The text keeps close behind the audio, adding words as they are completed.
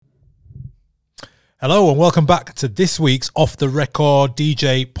Hello and welcome back to this week's Off the Record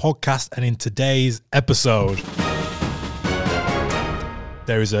DJ podcast. And in today's episode,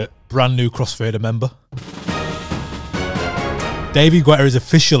 there is a brand new Crossfader member. David Guetta is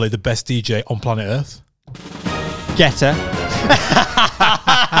officially the best DJ on planet Earth. Getter.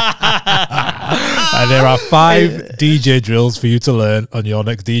 And there are 5 DJ drills for you to learn on your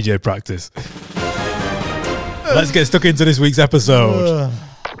next DJ practice. Let's get stuck into this week's episode.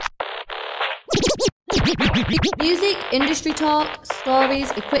 Music, industry talk,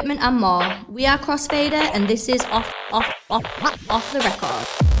 stories, equipment and more. We are Crossfader and this is off the record.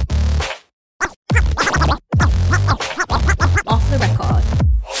 Off the record.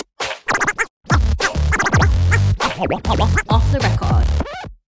 Off the record.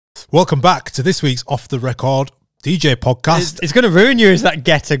 Welcome back to this week's Off the Record DJ podcast. It's going to ruin you, is that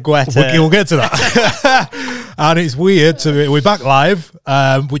Getter Guetta? We'll get to that. And it's weird. We're back live,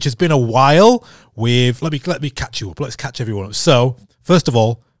 which has been a while. Let me catch you up. Let's catch everyone up. So, first of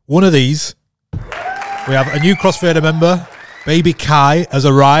all, one of these, we have a new Crossfader member. Baby Kai has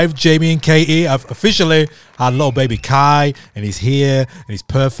arrived. Jamie and Katie have officially had little baby Kai, and he's here, and he's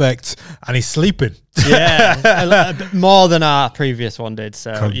perfect, and he's sleeping. Yeah, more than our previous one did.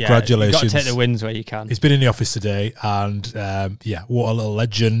 So, congratulations. You've got to take the wins where you can. He's been in the office today, and what a little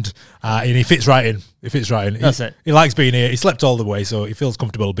legend. And he fits right in. That's it. He likes being here. He slept all the way, so he feels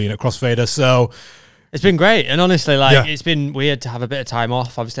comfortable being at Crossfader. So, it's been great, and honestly, it's been weird to have a bit of time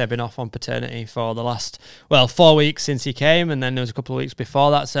off. Obviously, I've been off on paternity for the last, 4 weeks since he came, and then there was a couple of weeks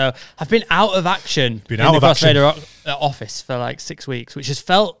before that. So I've been out of action in the Crossfader office for 6 weeks, which has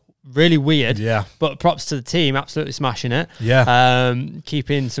felt really weird. Yeah. But props to the team, absolutely smashing it. Yeah.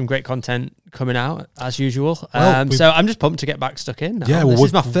 Keeping some great content coming out as usual. So I'm just pumped to get back stuck in now. Yeah, this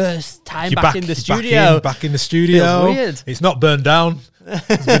is my first time back in the studio. Back in the studio. Feels weird. It's not burned down.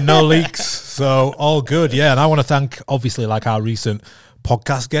 There's been no leaks, so all good. Yeah, and I want to thank, obviously, our recent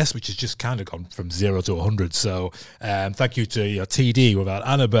podcast guest, which has just kind of gone from 0 to 100. So thank you to TD. We've had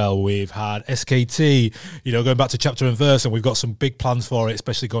Annabelle, we've had SKT, going back to chapter and verse, and we've got some big plans for it,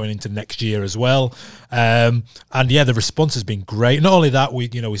 especially going into next year as well. And the response has been great. Not only that,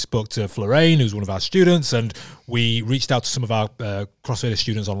 we spoke to Florraine, who's one of our students, and we reached out to some of our Crossfader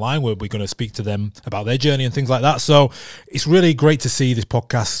students online where we're going to speak to them about their journey and things like that. So it's really great to see this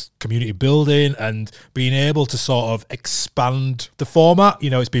podcast community building and being able to sort of expand the format.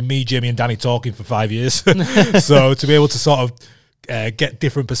 It's been me, Jamie and Danny talking for 5 years. So to be able to sort of get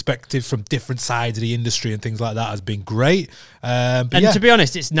different perspectives from different sides of the industry and things like that has been great. To be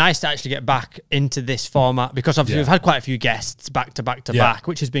honest, it's nice to actually get back into this format because obviously we've had quite a few guests back to back,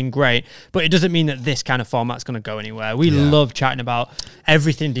 which has been great. But it doesn't mean that this kind of format's going to go anywhere. We love chatting about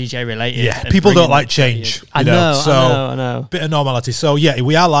everything DJ related. Yeah, people don't like change. I know. Bit of normality. So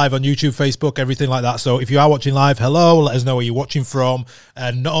we are live on YouTube, Facebook, everything like that. So if you are watching live, hello, let us know where you're watching from.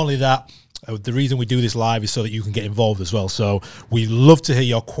 And not only that, the reason we do this live is so that you can get involved as well. So we love to hear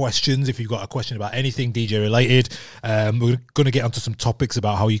your questions. If you've got a question about anything DJ related, we're going to get onto some topics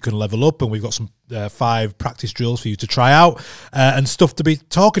about how you can level up, and we've got some 5 practice drills for you to try out and stuff to be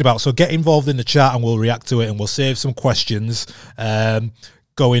talking about. So get involved in the chat and we'll react to it, and we'll save some questions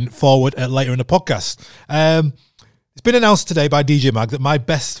going forward later in the podcast. It's been announced today by DJ Mag that my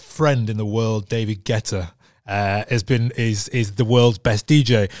best friend in the world, David Guetta, is the world's best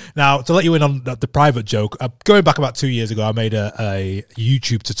DJ. Now, to let you in on the private joke, going back about 2 years ago, I made a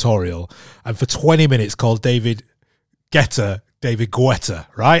YouTube tutorial, and for 20 minutes called David Guetta,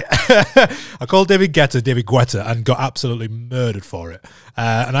 right? I called David Guetta, David Guetta, and got absolutely murdered for it.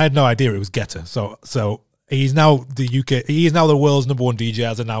 And I had no idea it was Guetta. So he's now the world's number 1 DJ,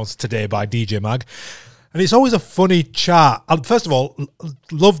 as announced today by DJ Mag. And it's always a funny chat. First of all,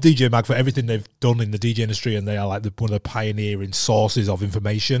 love DJ Mag for everything they've done in the DJ industry, and they are one of the pioneering sources of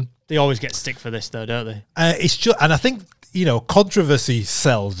information. They always get stick for this, though, don't they? It's just, and I think controversy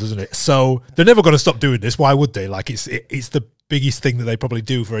sells, doesn't it? So they're never going to stop doing this. Why would they? It's the biggest thing that they probably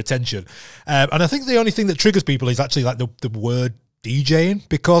do for attention. And I think the only thing that triggers people is actually the word DJing,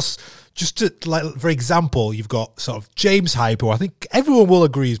 because just to for example, you've got sort of James Hype, who I think everyone will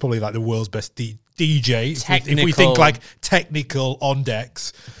agree is probably the world's best DJ. If we think technical on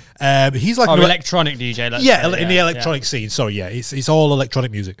decks, he's an electronic DJ. In the electronic scene. Sorry, it's all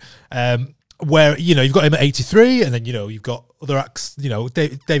electronic music. Where you've got him at 83, and then you've got other acts. David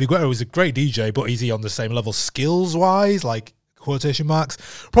Guetta is a great DJ, but is he on the same level skills wise? Quotation marks,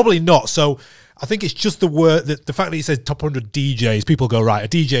 probably not. So I think it's just the word, the fact that he says top 100 DJs, people go, right, a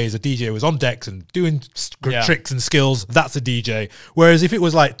DJ is a DJ who was on decks and doing tricks and skills, that's a DJ. Whereas if it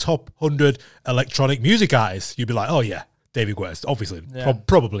was top 100 electronic music artists, you'd be like, oh yeah, David Guetta, obviously,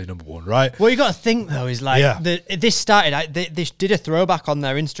 probably number one, right? What you got to think though is like this started. They did a throwback on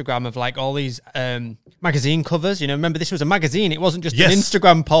their Instagram of like all these magazine covers. You know, remember this was a magazine. It wasn't just an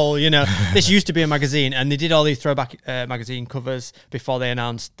Instagram poll. You know, this used to be a magazine, and they did all these throwback magazine covers before they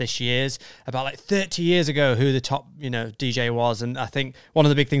announced this year's. About like 30 years ago, who the top DJ was, and I think one of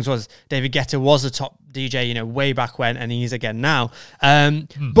the big things was David Guetta was the top DJ, way back when, and he is again now.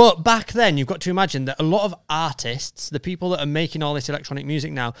 But back then, you've got to imagine that a lot of artists, the people that are making all this electronic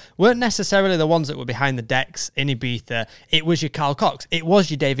music now, weren't necessarily the ones that were behind the decks in Ibiza. It was your Carl Cox. It was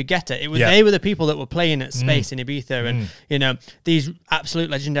your David Guetta. They were the people that were playing at Space in Ibiza and, these absolute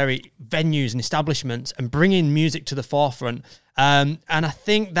legendary venues and establishments and bringing music to the forefront. And I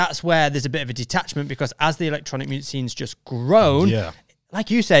think that's where there's a bit of a detachment, because as the electronic music scene's just grown, like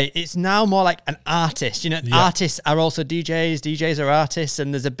you say, it's now more like an artist. Artists are also DJs, DJs are artists,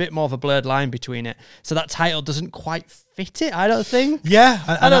 and there's a bit more of a blurred line between it. So that title doesn't quite fit it, I don't think. Yeah.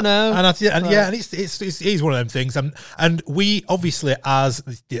 I don't know. And it's one of them things. And we, obviously, as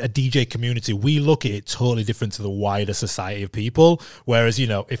a DJ community, we look at it totally different to the wider society of people. Whereas,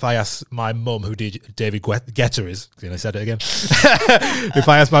 if I ask my mum who David Guetta is, I said it again. If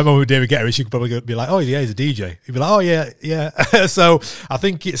I ask my mum who David Guetta is, she could probably be like, oh, yeah, he's a DJ. He'd be like, oh, yeah. So I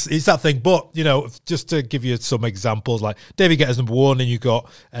think it's that thing. But, just to give you some examples, like David Guetta's number one, and you've got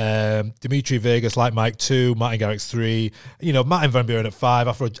Dimitri Vegas, Like Mike 2, Martin Garrix 3, Martin Van Buren at 5,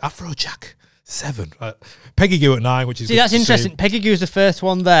 Afrojack 7, Peggy Gou at 9, which is that's interesting. Peggy Gou's the first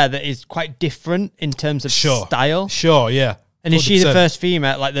one there that is quite different in terms of style. Sure, yeah. And 100%. Is she the first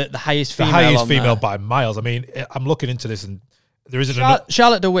female, like the highest female? The highest female by miles. I mean, I'm looking into this, and there isn't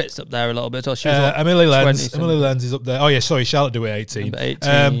Charlotte DeWitt's up there a little bit. Or she was Emily Lenz is up there. Oh yeah, sorry, Charlotte DeWitt 18.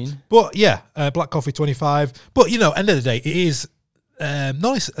 18. But yeah, Black Coffee 25. But end of the day, it is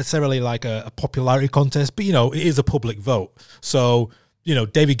not necessarily like a popularity contest, but it is a public vote. So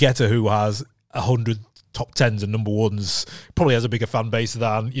David Guetta, who has 100 top 10s and number ones, probably has a bigger fan base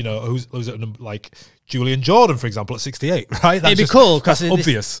than who's at number, like Julian Jordan, for example, at 68. Right? It'd be cool because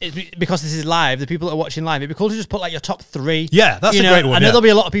obvious. Because this is live. The people that are watching live, it'd be cool to just put like your top 3. Yeah, that's a great one. I know there'll be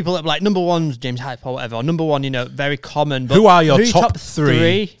a lot of people that are like number one's James Hype or whatever, or number one, very common. But who are your top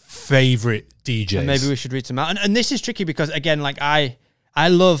 3 favorite DJs? And maybe we should read some out. And this is tricky because again, like I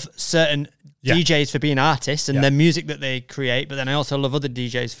love certain DJs for being artists and their music that they create, but then I also love other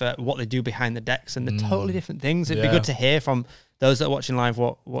DJs for what they do behind the decks, and they're totally different things. It'd be good to hear from those that are watching live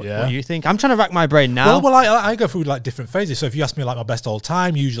what you think. I'm trying to rack my brain now. Well, I go through like different phases. So if you ask me like my best all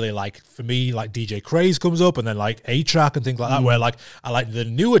time, usually like for me like DJ Craze comes up, and then like A-Track and things like that, where like I like the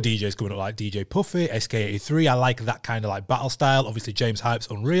newer DJs coming up, like DJ Puffy, SK83. I like that kind of like battle style. Obviously James Hype's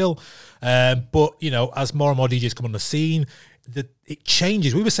unreal. But as more and more DJs come on the scene, it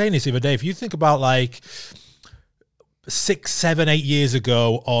changes. We were saying this the other day. If you think about like 6, 7, 8 years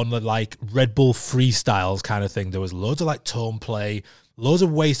ago on the like Red Bull freestyles kind of thing, there was loads of like tone play, loads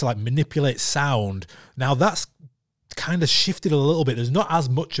of ways to like manipulate sound. Now that's kind of shifted a little bit. There's not as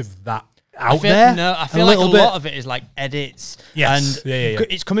much of that out there. No, I feel like a lot of it is like edits. Yes. And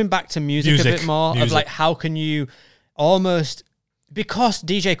it's coming back to music a bit more of like how can you almost, because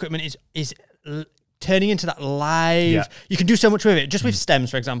DJ equipment is turning into that live, you can do so much with it. Just with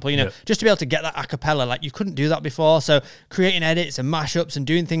stems, for example, just to be able to get that a cappella, like you couldn't do that before. So creating edits and mashups and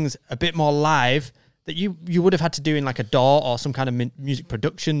doing things a bit more live that you would have had to do in like a DAW or some kind of music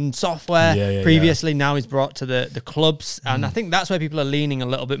production software previously, now is brought to the clubs. And I think that's where people are leaning a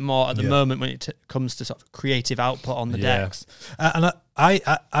little bit more at the moment when it comes to sort of creative output on the decks. And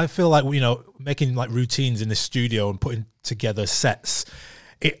I feel like, making like routines in the studio and putting together sets,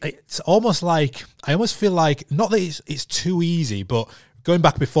 it's almost like, I almost feel like, not that it's too easy, but going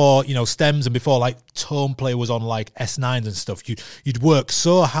back before, stems and before like tone play was on like S9s and stuff, you'd work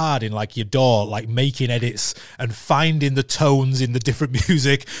so hard in like your DAW, like making edits and finding the tones in the different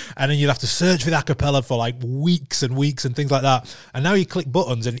music, and then you'd have to search for the acapella for like weeks and weeks and things like that. And now you click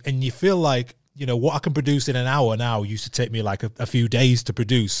buttons and you feel like, what I can produce in an hour now used to take me like a few days to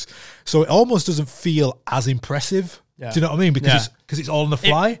produce. So it almost doesn't feel as impressive. Yeah. Do you know what I mean? Because it's all on the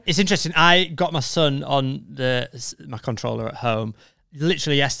fly. It's interesting. I got my son on my controller at home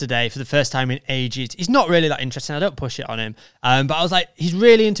literally yesterday for the first time in ages. He's not really that interesting. I don't push it on him. But I was like, he's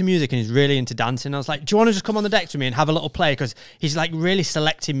really into music and he's really into dancing. I was like, do you want to just come on the decks with me and have a little play? Because he's like really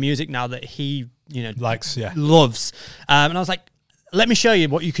selecting music now that he, likes, loves. And I was like, let me show you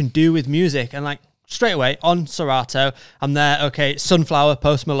what you can do with music. And like straight away on Serato, I'm there. Okay, Sunflower,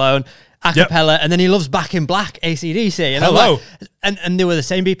 Post Malone. a cappella, and then he loves Back in Black, AC/DC. And Hello. And they were the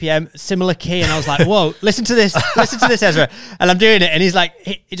same BPM, similar key, and I was like, whoa, listen to this, Ezra. And I'm doing it, and he's like,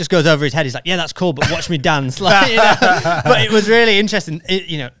 it just goes over his head. He's like, yeah, that's cool, but watch me dance. Like, but it was really interesting.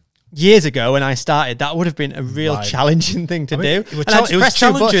 Years ago when I started, that would have been a real challenging thing to do. It was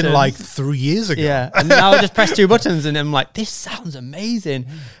challenging like 3 years ago. Yeah, and now I just press 2 buttons and I'm like, this sounds amazing.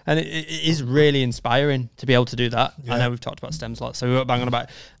 And it is really inspiring to be able to do that. Yeah. I know we've talked about stems a lot, so we won't bang on about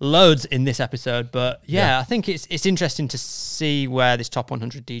loads in this episode. But I think it's interesting to see where this top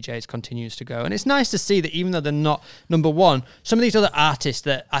 100 DJs continues to go. And it's nice to see that even though they're not number one, some of these other artists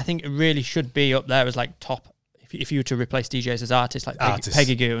that I think really should be up there as like top, if you were to replace DJs as artists, like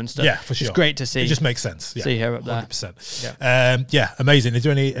Peggy Goo and stuff. Yeah, for sure. It's great to see. It just makes sense. See her up there. 100%. Yeah, amazing. Is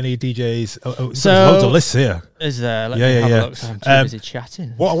there any DJs? So, there's loads of lists here. Is there? Let me have a look. So I'm too busy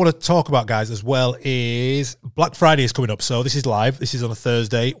chatting. What I want to talk about, guys, as well is Black Friday is coming up. So this is live. This is on a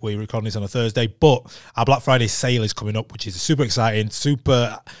Thursday. We're recording this on a Thursday, but our Black Friday sale is coming up, which is super exciting.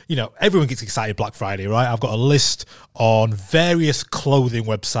 Everyone gets excited Black Friday, right? I've got a list on various clothing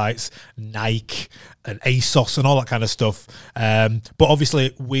websites, Nike and ASOS and all that kind of stuff. But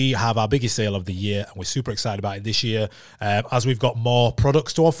obviously we have our biggest sale of the year and we're super excited about it this year as we've got more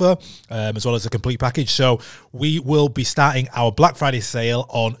products to offer as well as a complete package. So we will be starting our Black Friday sale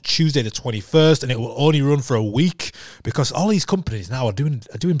on Tuesday the 21st and it will only run for a week because all these companies now are doing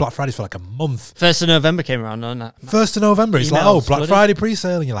Black Fridays for like a month. 1st of November came around, no? 1st of November. It's like, Black Friday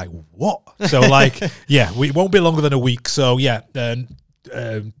pre-sale. And you're like, what? So it won't be longer than a week. So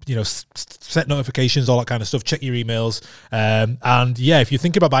set notifications, all that kind of stuff. Check your emails, if you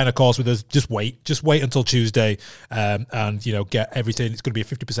think about buying a course with us, just wait until Tuesday, get everything. It's going to be a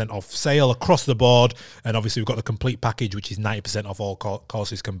 50% off sale across the board, and obviously we've got the complete package, which is 90% off all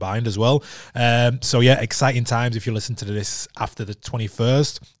courses combined as well. Exciting times. If you listen to this after the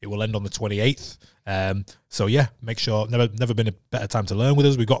 21st, it will end on the 28th. Make sure, never been a better time to learn with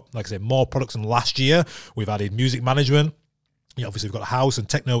us. We've got, like I said, more products than last year. We've added music management. Obviously we've got house and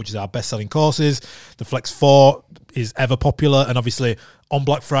techno, which is our best-selling courses. The Flex 4 is ever popular, and obviously on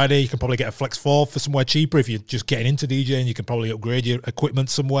Black Friday you can probably get a Flex 4 for somewhere cheaper. If you're just getting into DJing, you can probably upgrade your equipment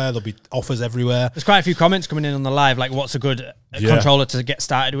somewhere. There'll be offers everywhere. There's quite a few comments coming in on the live, like what's a good controller to get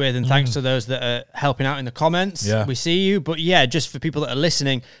started with, and thanks to those that are helping out in the comments. We see you, but just for people that are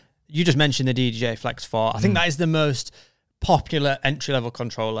listening, you just mentioned the DJ Flex 4. I think that is the most popular entry-level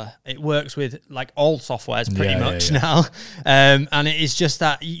controller. It works with like all softwares pretty much now, and it is just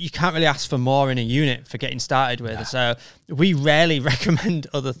that you can't really ask for more in a unit for getting started with. So we rarely recommend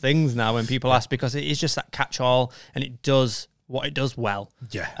other things now when people ask, because it is just that catch-all and it does what it does well,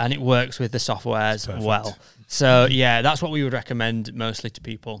 and it works with the softwares well. So that's what we would recommend mostly to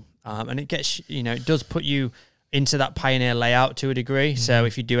people, and it gets it does put you into that Pioneer layout to a degree. So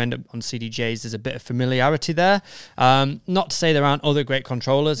if you do end up on CDJs, there's a bit of familiarity there. Not to say there aren't other great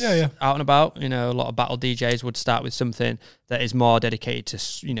controllers out and about. A lot of battle DJs would start with something that is more dedicated to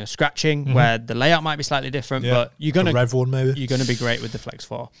scratching, where the layout might be slightly different, but you're gonna Rev one maybe. You're gonna be great with the Flex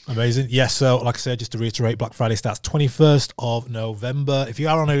 4. Amazing. Yes. So like I said, just to reiterate, Black Friday starts 21st of November. If you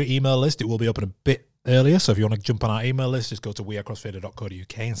are on our email list, it will be open a bit earlier, so if you want to jump on our email list, just go to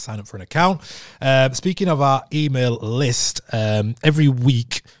wearecrossfader.co.uk and sign up for an account. Speaking of our email list, every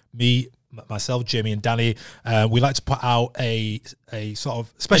week myself, Jamie and Danny, we like to put out a sort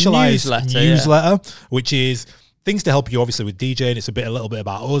of specialized newsletter, which is things to help you obviously with DJing. It's a little bit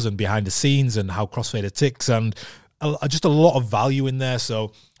about us and behind the scenes and how Crossfader ticks, and just a lot of value in there.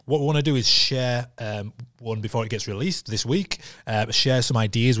 So what we want to do is share one before it gets released this week, share some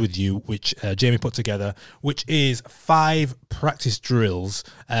ideas with you, which Jamie put together, which is 5 practice drills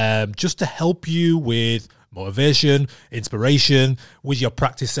just to help you with motivation, inspiration with your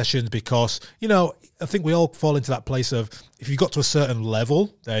practice sessions, because, I think we all fall into that place of, if you got to a certain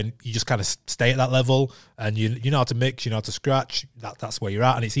level, then you just kind of stay at that level, and you know how to mix, you know how to scratch, that's where you're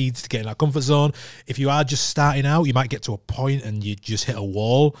at, and it's easy to get in that comfort zone. If you are just starting out, you might get to a point and you just hit a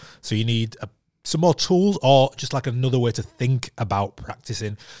wall, so you need some more tools, or just like another way to think about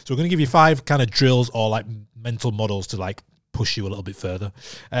practicing. So we're going to give you 5 kind of drills or like mental models to like push you a little bit further.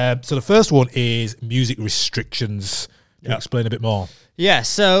 So the first one is music restrictions. Can you explain a bit more? Yeah,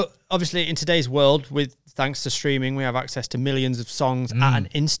 so obviously in today's world, with thanks to streaming, we have access to millions of songs at an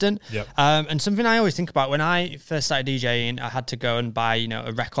instant. And something I always think about, when I first started DJing, I had to go and buy,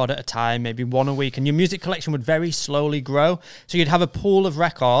 a record at a time, maybe one a week, and your music collection would very slowly grow. So you'd have a pool of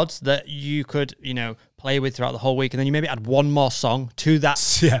records that you could, play with throughout the whole week, and then you maybe add one more song to that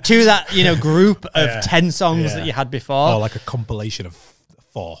group of 10 songs that you had before. Or like a compilation of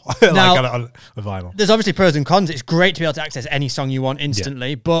 4 Now, like on a vinyl. There's obviously pros and cons. It's great to be able to access any song you want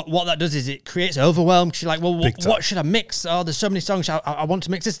instantly, but what that does is it creates overwhelm because you're like, well, what should I mix? Oh, there's so many songs. I want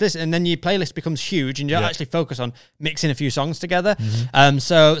to mix this, and then your playlist becomes huge and you don't actually focus on mixing a few songs together.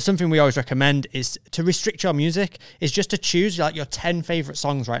 So something we always recommend is to restrict your music, is just to choose like your 10 favorite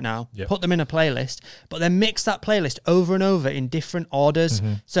songs right now, put them in a playlist, but then mix that playlist over and over in different orders.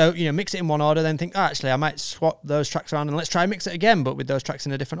 So, mix it in one order, then think, actually, I might swap those tracks around and let's try and mix it again, but with those tracks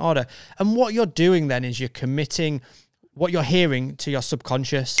in a different order. And what you're doing then is you're committing what you're hearing to your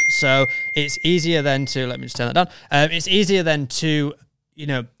subconscious. So it's easier then to, let me just turn that down. It's easier then to,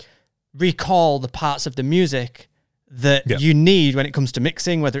 recall the parts of the music that you need when it comes to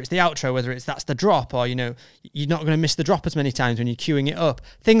mixing, whether it's the outro, whether it's that's the drop, or, you're not going to miss the drop as many times when you're queuing it up.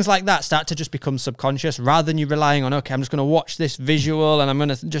 Things like that start to just become subconscious rather than you relying on, okay, I'm just going to watch this visual and I'm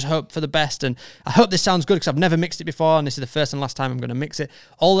going to just hope for the best. And I hope this sounds good because I've never mixed it before and this is the first and last time I'm going to mix it.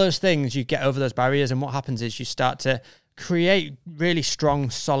 All those things, you get over those barriers. And what happens is you start to create really strong,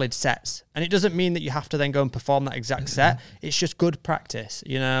 solid sets. And it doesn't mean that you have to then go and perform that exact set. It's just good practice,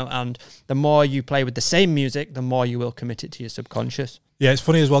 and the more you play with the same music, the more you will commit it to your subconscious. Yeah, it's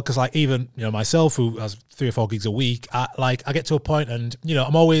funny as well because like even myself who has 3 or 4 gigs a week, I get to a point and I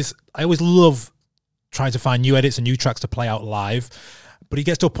always love trying to find new edits and new tracks to play out live. But it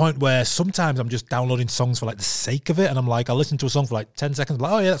gets to a point where sometimes I'm just downloading songs for like the sake of it. And I'm like, I listen to a song for like 10 seconds,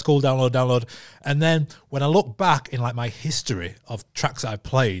 like, oh yeah, that's cool, download. And then when I look back in like my history of tracks that I've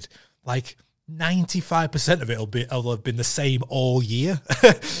played, like 95% of it will have been the same all year.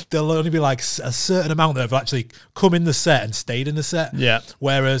 There'll only be like a certain amount that have actually come in the set and stayed in the set. Yeah.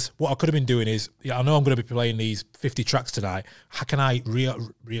 Whereas what I could have been doing is, I know I'm going to be playing these 50 tracks tonight. How can I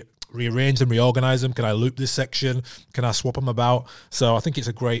rearrange them, reorganize them? Can I loop this section? Can I swap them about? So I think it's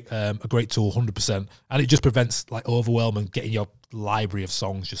a great tool, 100%. And it just prevents like overwhelm and getting your library of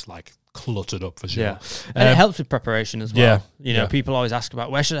songs just like cluttered up for sure. Yeah. And it helps with preparation as well. People always ask about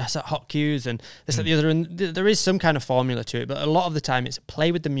where should I set hot cues and this and the other, and there is some kind of formula to it, but a lot of the time it's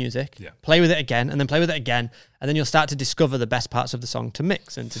play with the music, play with it again, and then play with it again, and then you'll start to discover the best parts of the song to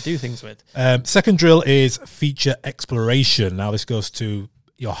mix and to do things with. Second drill is feature exploration. Now this goes to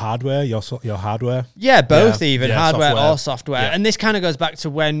your hardware, your hardware. Yeah, both hardware or software. Yeah. And this kind of goes back to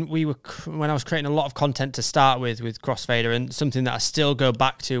when I was creating a lot of content to start with Crossfader, and something that I still go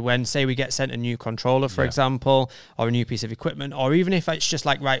back to when, say, we get sent a new controller, for example, or a new piece of equipment, or even if it's just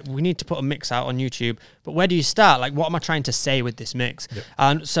like, right, we need to put a mix out on YouTube, but where do you start? Like, what am I trying to say with this mix? Yep.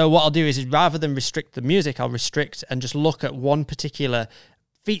 And so what I'll do is rather than restrict the music, I'll restrict and just look at one particular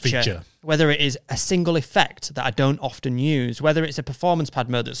feature, whether it is a single effect that I don't often use, whether it's a performance pad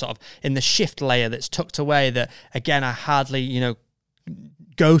mode that's sort of in the shift layer that's tucked away that, again, I hardly,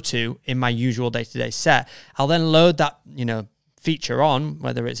 go to in my usual day-to-day set. I'll then load that, feature on,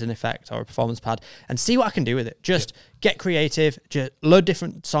 whether it's an effect or a performance pad, and see what I can do with it. Just get creative, just load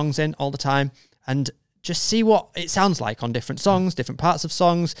different songs in all the time, and just see what it sounds like on different songs, different parts of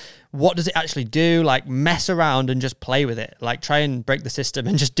songs. What does it actually do? Like, mess around and just play with it. Like, try and break the system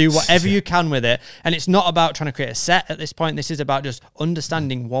and just do whatever you can with it. And it's not about trying to create a set at this point. This is about just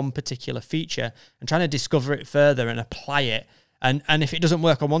understanding one particular feature and trying to discover it further and apply it. And if it doesn't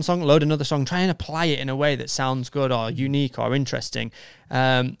work on one song, load another song. Try and apply it in a way that sounds good or unique or interesting.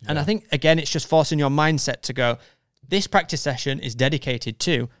 And I think, again, it's just forcing your mindset to go, this practice session is dedicated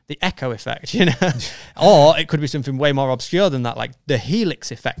to the echo effect, or it could be something way more obscure than that, like the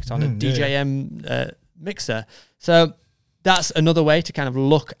helix effect on a DJM mixer. So that's another way to kind of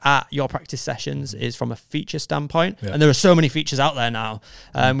look at your practice sessions, is from a feature standpoint. Yeah. And there are so many features out there now.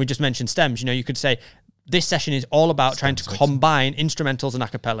 We just mentioned stems. You could say, this session is all about trying to combine instrumentals and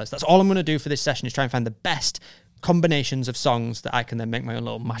acapellas. That's all I'm going to do for this session, is try and find the best combinations of songs that I can then make my own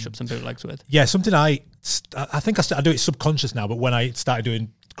little mashups and bootlegs with. Yeah, something I think I do it subconscious now, but when I started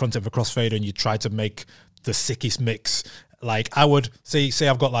doing content for Crossfader and you try to make the sickest mix, like I would say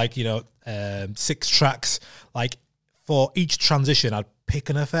I've got like 6 tracks, like for each transition I'd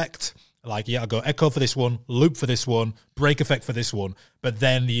pick an effect. Like, I'll go echo for this one, loop for this one, break effect for this one. But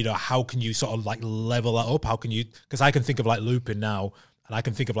then, how can you sort of like level that up? How can you, because I can think of like looping now, and I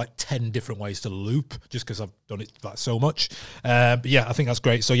can think of like 10 different ways to loop just because I've done it like so much. But yeah, I think that's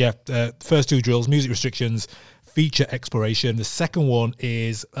great. So yeah, first 2 drills, music restrictions, feature exploration. The second one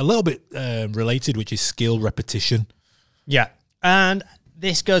is a little bit related, which is skill repetition. Yeah. And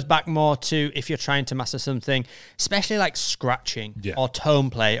this goes back more to if you're trying to master something, especially like scratching or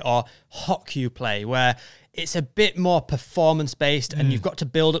tone play or hot cue play, where it's a bit more performance based, and you've got to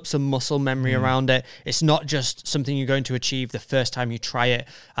build up some muscle memory around it. It's not just something you're going to achieve the first time you try it.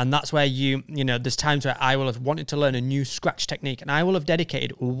 And that's where there's times where I will have wanted to learn a new scratch technique, and I will have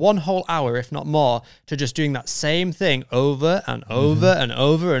dedicated 1 whole hour, if not more, to just doing that same thing over and over and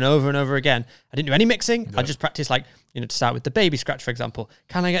over and over and over again. I didn't do any mixing. I just practiced to start with the baby scratch, for example.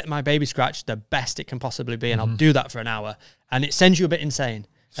 Can I get my baby scratch the best it can possibly be? And I'll do that for an hour. And it sends you a bit insane.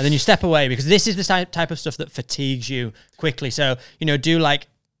 And then you step away, because this is the type of stuff that fatigues you quickly. So, do like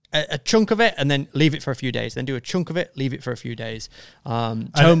a chunk of it and then leave it for a few days. Then do a chunk of it, leave it for a few days.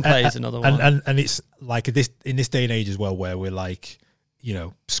 Tone play is another one. And it's like in this day and age as well, where we're like,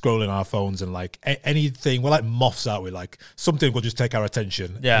 scrolling our phones and like anything, we're like moths, aren't we? Like something will just take our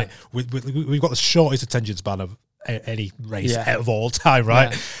attention. Yeah. We've got the shortest attention span of any race of all time,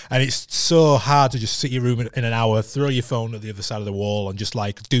 right? And it's so hard to just sit in your room in an hour, throw your phone at the other side of the wall and just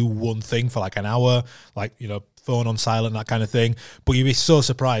like do one thing for like an hour, like, phone on silent, that kind of thing. But you'd be so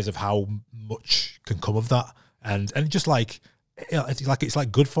surprised of how much can come of that. And just like, it's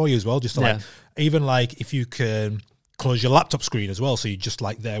like good for you as well. Just to like, even like if you can close your laptop screen as well, so you're just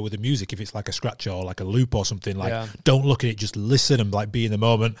like there with the music, if it's like a scratch or like a loop or something, like don't look at it, just listen and like be in the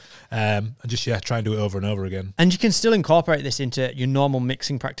moment, and just try and do it over and over again. And you can still incorporate this into your normal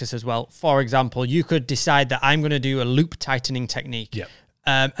mixing practice as well. For example, you could decide that I'm going to do a loop tightening technique.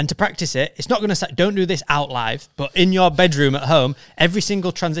 And to practice it, it's not going to say, don't do this out live, but in your bedroom at home, every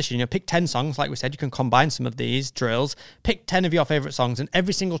single transition, pick 10 songs. Like we said, you can combine some of these drills, pick 10 of your favorite songs, and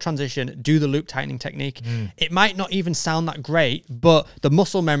every single transition, do the loop tightening technique. It might not even sound that great, but the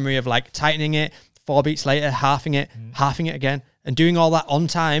muscle memory of like tightening it, 4 beats later, halving it again, and doing all that on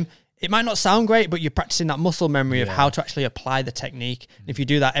time. It might not sound great, but you're practicing that muscle memory of how to actually apply the technique. And if you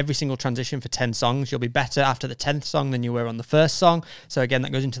do that every single transition for 10 songs, you'll be better after the 10th song than you were on the first song. So again,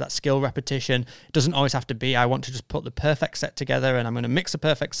 that goes into that skill repetition. It doesn't always have to be, I want to just put the perfect set together and I'm going to mix a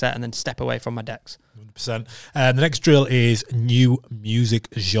perfect set and then step away from my decks. 100%. The next drill is new music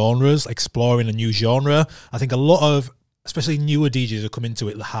genres, exploring a new genre. I think a lot of, especially newer DJs who come into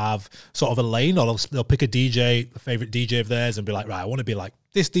it, have sort of a lane, or they'll pick a favorite DJ of theirs and be like, right, I want to be like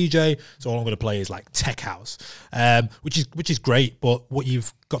this DJ, so all I'm going to play is like tech house, which is great. But what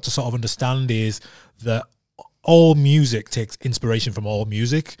you've got to sort of understand is that all music takes inspiration from all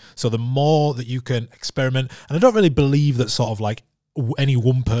music. So the more that you can experiment, and I don't really believe that sort of like any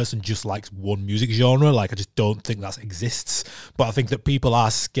one person just likes one music genre. Like I just don't think that exists. But I think that people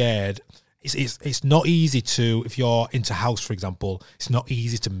are scared. It's not easy to, if you're into house, for example, it's not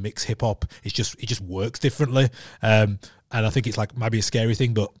easy to mix hip hop. It just works differently. And I think it's like maybe a scary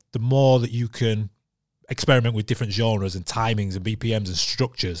thing, but the more that you can experiment with different genres and timings and BPMs and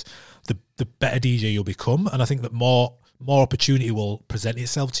structures, the better DJ you'll become. And I think that more opportunity will present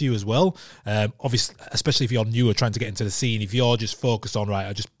itself to you as well. Obviously, especially if you're newer trying to get into the scene, if you're just focused on, right,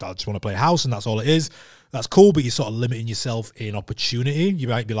 I just want to play house and that's all it is, that's cool, but you're sort of limiting yourself in opportunity. You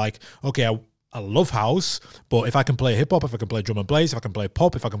might be like, okay, I love house, but if I can play hip hop, if I can play drum and bass, if I can play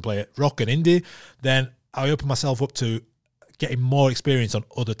pop, if I can play rock and indie, then I open myself up to getting more experience on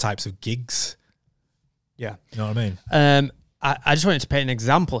other types of gigs. Yeah. You know what I mean? I just wanted to paint an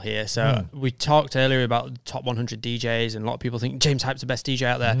example here. So we talked earlier about the top 100 DJs, and a lot of people think James Hype's the best DJ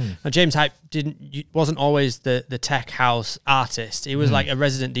out there. Now, James Hype wasn't always the tech house artist. He was like a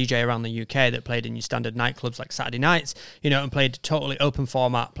resident DJ around the UK that played in your standard nightclubs like Saturday nights, and played totally open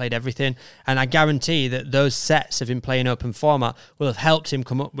format, played everything. And I guarantee that those sets of him playing open format will have helped him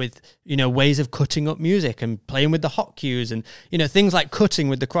come up with, ways of cutting up music and playing with the hot cues and, things like cutting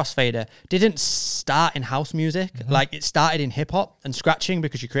with the crossfader didn't start in house music. Like it started in hip hop and scratching,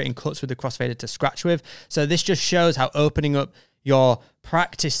 because you're creating cuts with the crossfader to scratch with. So this just shows how opening up your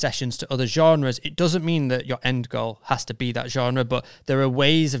practice sessions to other genres, it doesn't mean that your end goal has to be that genre, but there are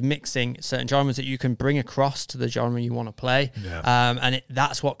ways of mixing certain genres that you can bring across to the genre you want to play. And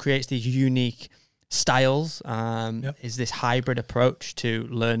that's what creates these unique styles, is this hybrid approach to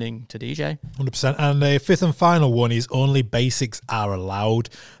learning to DJ. 100%. And the fifth and final one is only basics are allowed.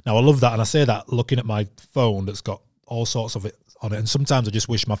 Now, I love that, and I say that looking at my phone that's got all sorts of it on it, and sometimes I just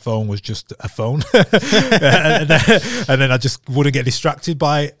wish my phone was just a phone and then I just wouldn't get distracted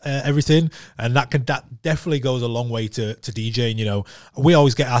by everything, and that definitely goes a long way to DJing. We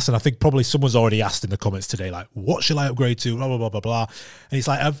always get asked, and I think probably someone's already asked in the comments today, like, what should I upgrade to, blah blah blah blah blah, and it's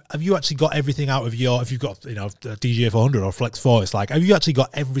like, have you actually got everything out of your, if you've got a DJ 400 or Flex 4, it's like, have you actually got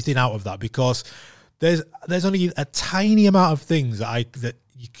everything out of that? Because there's only a tiny amount of things that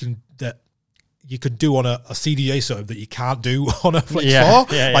you can do on a CDJ sort of that you can't do on a Flex 4.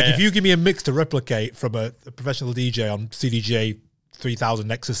 If you give me a mix to replicate from a professional DJ on CDJ 3000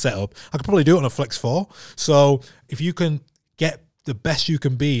 Nexus setup, I could probably do it on a Flex 4. So if you can get the best you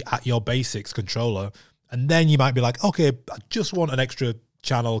can be at your basics controller, and then you might be like, okay, I just want an extra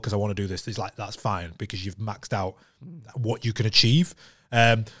channel because I want to do this. It's like, that's fine because you've maxed out what you can achieve.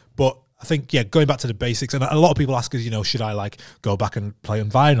 But I think, going back to the basics, and a lot of people ask us, should I like go back and play on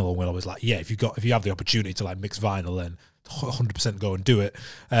vinyl? And we're always like, if you have the opportunity to like mix vinyl, then 100% go and do it.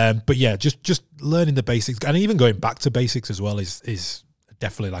 But just learning the basics, and even going back to basics as well is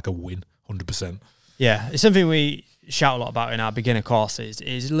definitely like a win, 100%. Yeah, it's something we shout a lot about in our beginner courses,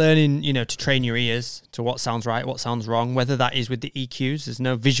 is learning, to train your ears to what sounds right, what sounds wrong, whether that is with the EQs. There's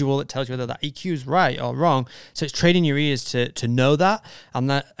no visual that tells you whether that EQ is right or wrong. So it's training your ears to know that. And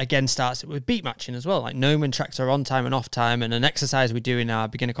that, again, starts with beat matching as well, like knowing when tracks are on time and off time. And an exercise we do in our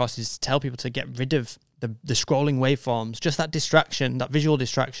beginner courses is to tell people to get rid of the scrolling waveforms, just that distraction, that visual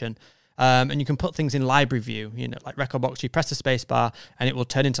distraction. And you can put things in library view, like Recordbox. You press the space bar and it will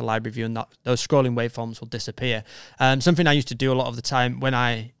turn into library view, and those scrolling waveforms will disappear. Something I used to do a lot of the time when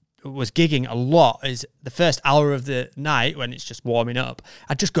I was gigging a lot is the first hour of the night when it's just warming up,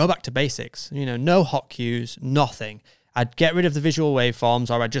 I'd just go back to basics, no hot cues, nothing. I'd get rid of the visual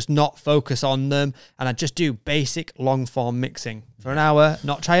waveforms, or I'd just not focus on them, and I'd just do basic long form mixing for an hour,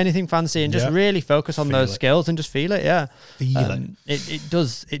 not try anything fancy, and just really focus on those skills and just feel it. Yeah, it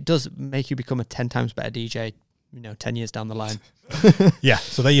does make you become a 10 times better DJ, 10 years down the line.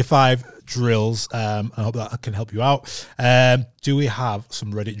 So they're your 5 drills. I hope that can help you out. Do we have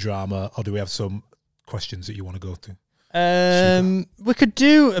some Reddit drama, or do we have some questions that you want to go through? We could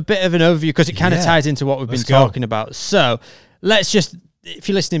do a bit of an overview because it kind of ties into what we've been talking about. So let's just, if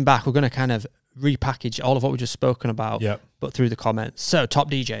you're listening back, we're going to kind of repackage all of what we've just spoken about, but through the comments. So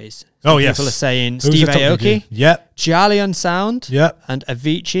top DJs. People are saying Steve Aoki, Charlie on Sound, and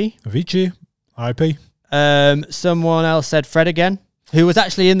Avicii, RIP. Someone else said Fred again, who was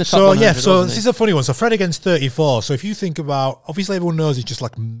actually in the top 100. So this is a funny one. So Fred again's 34. So if you think about, obviously everyone knows he's just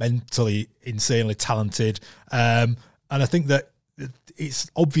like mentally insanely talented. And I think that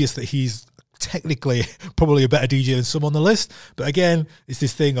it's obvious that he's technically probably a better DJ than some on the list. But again, it's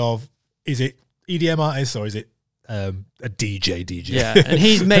this thing of, is it EDM artist or is it a DJ? Yeah, and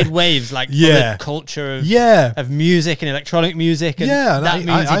he's made waves like for the culture of music and electronic music. And that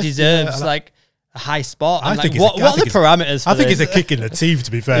means he deserves like a high spot. I think what are the parameters for I think it's a kick in the teeth,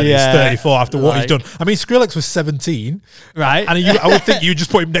 to be fair. He's 34 after what he's done. I mean, Skrillex was 17. Right. And I would think you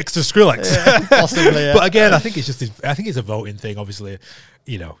just put him next to Skrillex. Possibly, But again, I think it's just, I think it's a voting thing, obviously.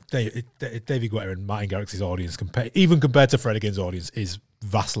 David Guetta and Martin Garrix's audience, even compared to Fred again's audience, is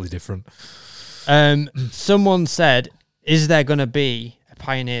vastly different. Someone said, is there going to be a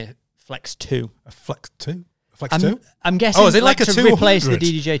Pioneer Flex 2? A Flex 2? Flex 2? I'm guessing is it like a to 200? replace the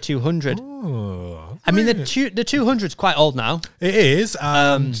DDJ 200. Oh, I mean, the 200's quite old now. It is,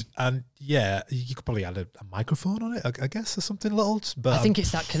 and you could probably add a microphone on it, I guess, or something little. But I think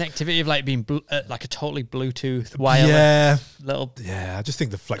it's that connectivity of like being like a totally Bluetooth wireless little. Yeah, I just think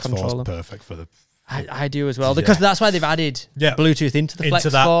the Flex 4 is perfect for the. I do as well, because that's why they've added Bluetooth into the Flex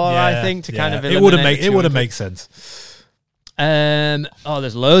 4. I think to kind of it would have made sense.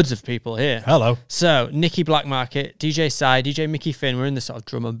 There's loads of people here. Hello. So, Nicky Black Market, DJ Sai, DJ Mickey Finn. We're in the sort of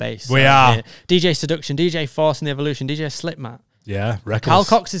drum and bass. We are. Here. DJ Seduction, DJ Force and the Evolution, DJ Slipmat. Yeah, reckless. Carl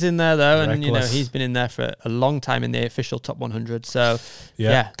Cox is in there, though, and he's been in there for a long time in the official top 100. So,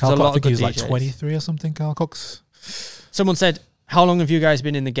 Carl Cox, I think he was DJs. like 23 or something, Carl Cox. Someone said, how long have you guys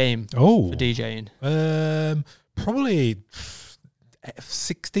been in the game for DJing? Probably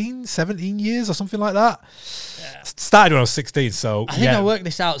 16, 17 years or something like that. Started when I was 16, so I think I worked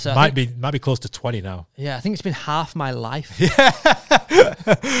this out. So might be close to 20 now. Yeah, I think it's been half my life.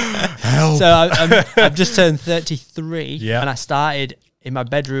 Help. So I've just turned 33, and I started in my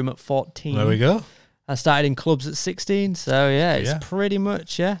bedroom at 14. There we go. I started in clubs at 16, so it's pretty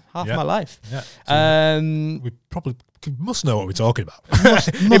much half my life. Yeah. So we probably must know what we're talking about.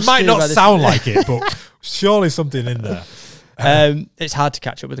 It might not sound like it, but surely something in there. It's hard to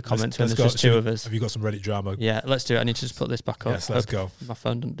catch up with the comments when there's just two of us. Have you got some Reddit drama? Yeah, let's do it. I need to just put this back up. Yes, let's go. My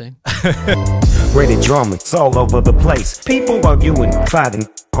phone doesn't ding. Reddit drama, it's all over the place. People arguing, fighting,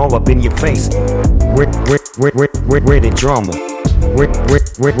 all up in your face. Reddit drama.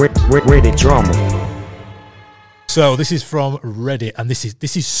 Reddit drama. So this is from Reddit, and this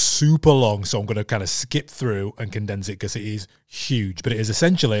is super long, so I'm going to kind of skip through and condense it because it is huge. But it is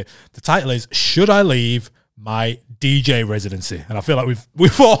essentially, the title is, should I leave my DJ residency? And I feel like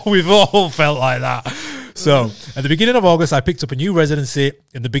we've all felt like that. So at the beginning of August, I picked up a new residency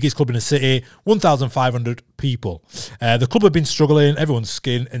in the biggest club in the city, 1,500 people. The club had been struggling, everyone's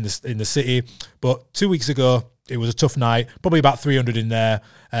skin in the city, but 2 weeks ago, it was a tough night. Probably about 300 in there.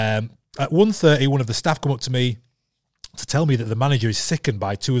 At 1:30, one of the staff come up to me to tell me that the manager is sickened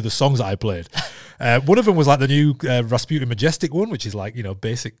by two of the songs that I played. One of them was like the new Rasputin Majestic one, which is like,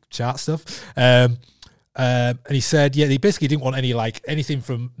 basic chart stuff. And he said, he basically didn't want anything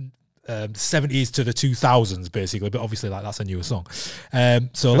from 70s to the 2000s, basically, but obviously that's a newer song.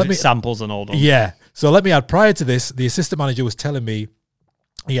 So let me samples an old one. Yeah. So let me add, prior to this, the assistant manager was telling me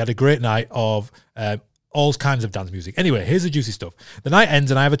he had a great night of all kinds of dance music. Anyway, here's the juicy stuff. The night ends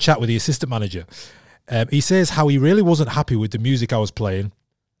and I have a chat with the assistant manager. He says how he really wasn't happy with the music I was playing,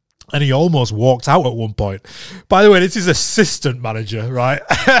 and he almost walked out at one point. By the way, this is assistant manager, right?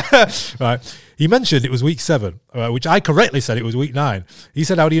 Right. He mentioned it was week 7, which I correctly said it was week 9. He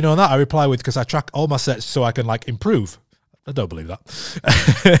said, how do you know that? I reply with, because I track all my sets so I can improve. I don't believe that.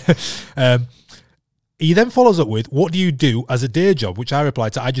 He then follows up with, what do you do as a day job? Which I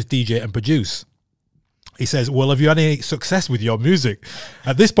replied to, I just DJ and produce. He says, well, have you had any success with your music?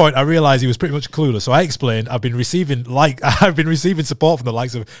 At this point, I realised he was pretty much clueless. So I explained, I've been receiving support from the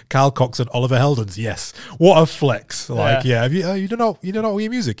likes of Carl Cox and Oliver Heldens. Yes. What a flex. Have you don't know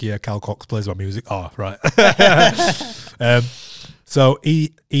your music? Yeah, Carl Cox plays my music. Oh, right. So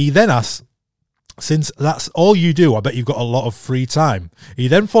he then asks, since that's all you do, I bet you've got a lot of free time. He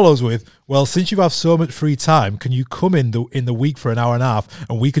then follows with, well, since you have so much free time, can you come in the week for an hour and a half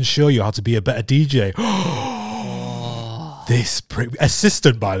and we can show you how to be a better DJ? This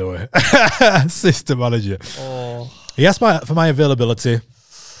assistant, by the way. Assistant manager. He asked for my availability,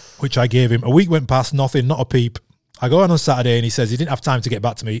 which I gave him. A week went past, nothing, not a peep. I go on Saturday and he says he didn't have time to get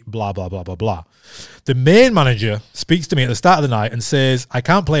back to me, blah, blah, blah, blah, blah. The main manager speaks to me at the start of the night and says, I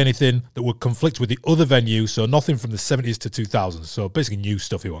can't play anything that would conflict with the other venue, so nothing from the 70s to 2000s. So basically new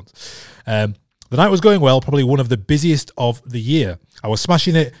stuff he wants. The night was going well, probably one of the busiest of the year. I was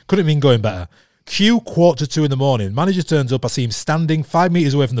smashing it, couldn't have been going better. Cue 1:45 in the morning. Manager turns up, I see him standing 5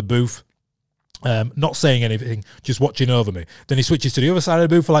 meters away from the booth. Not saying anything, just watching over me. Then he switches to the other side of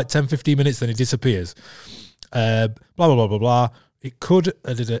the booth for 10-15 minutes, then he disappears. Blah, blah, blah, blah, blah. It couldn't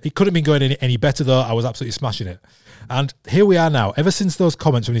have been going any better, though. I was absolutely smashing it. And here we are now. Ever since those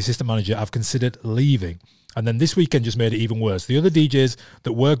comments from the assistant manager, I've considered leaving. And then this weekend just made it even worse. The other DJs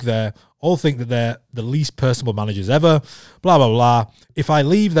that work there all think that they're the least personable managers ever. Blah, blah, blah. If I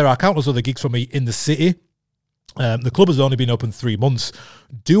leave, there are countless other gigs for me in the city. The club has only been open 3 months.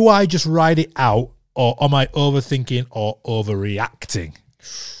 Do I just ride it out, or am I overthinking or overreacting?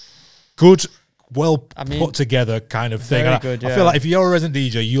 Good. Put together kind of thing. Good, I feel like if you're a resident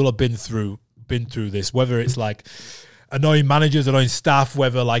DJ, you'll have been through this, whether it's annoying managers, annoying staff,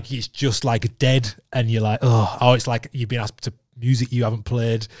 whether it's just dead and you're oh, it's you've been asked to music you haven't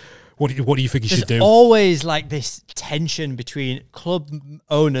played. What do you think you should do? There's always this tension between club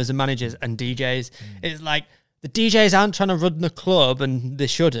owners and managers and DJs. It's the DJs aren't trying to run the club and they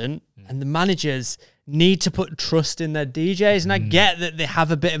shouldn't, and the managers need to put trust in their DJs. And I get that they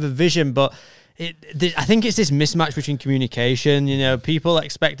have a bit of a vision, but I think it's this mismatch between communication. People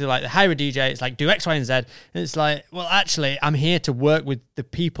expect to hire a DJ. It's do X, Y, and Z. And it's well, actually, I'm here to work with the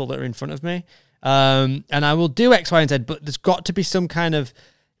people that are in front of me. And I will do X, Y, and Z, but there's got to be some kind of,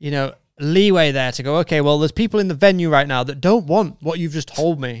 leeway there to go, okay, well, there's people in the venue right now that don't want what you've just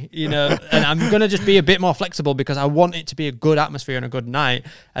told me, and I'm going to just be a bit more flexible because I want it to be a good atmosphere and a good night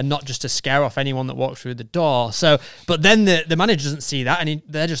and not just to scare off anyone that walks through the door. So, but then the manager doesn't see that and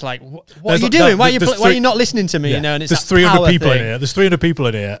they're just what are you doing? Why are you not listening to me? And it's there's 300 people in here. There's 300 people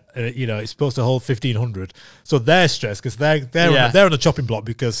in here. It's supposed to hold 1,500. So they're stressed because they're on the chopping block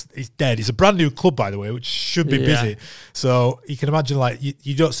because it's dead. It's a brand new club, by the way, which should be busy. So you can imagine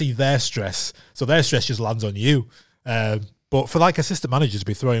you don't see their stress, so their stress just lands on you. But for assistant managers to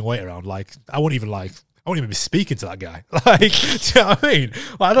be throwing weight around, I won't even be speaking to that guy. Do you know what I mean?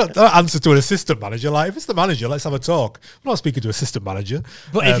 I don't answer to an assistant manager. If it's the manager, let's have a talk. I'm not speaking to assistant manager.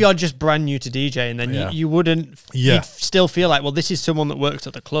 But if you're just brand new to DJing, then you wouldn't. You'd still feel well, this is someone that works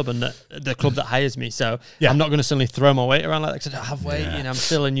at the club and the club that hires me. So I'm not going to suddenly throw my weight around I don't have weight. I'm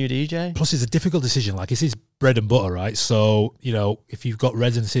still a new DJ. Plus, it's a difficult decision. It's his bread and butter, right? So if you've got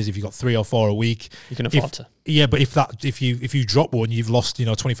residencies, if you've got 3 or 4 a week, you can afford to. Yeah, but if you drop one, you've lost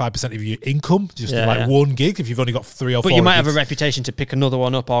 25% of your income just one gig. If you've only got 3 or 4, but you might have a reputation to pick another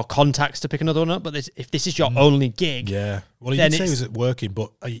one up or contacts to pick another one up. But if this is your only gig, well, you did say it was working,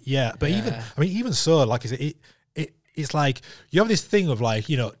 but even so, it's you have this thing of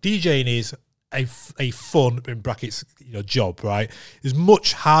DJing is a fun in brackets job, right? There's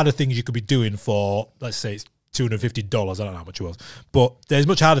much harder things you could be doing for, let's say it's $250. I don't know how much it was, but there's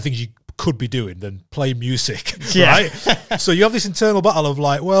much harder things you could be doing than play music, right? So you have this internal battle of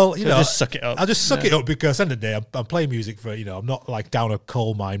like, well, you know, just suck it up. I'll just suck it up because at the end of the day, I'm playing music for, you know, I'm not like down a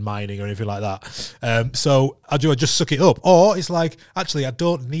coal mine mining or anything like that. So I just suck it up. Or it's like, actually, I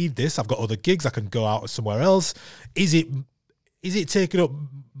don't need this. I've got other gigs. I can go out somewhere else. Is it taking up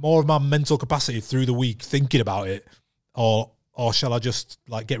more of my mental capacity through the week thinking about it? Or shall I just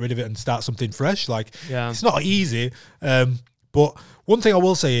like get rid of it and start something fresh? Like, it's not easy. But one thing I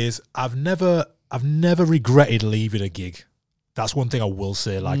will say is I've never regretted leaving a gig. That's one thing I will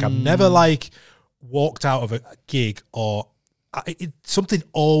say. Like, I've never like walked out of a gig or something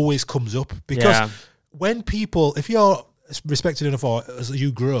always comes up because when people, if you're respected enough or as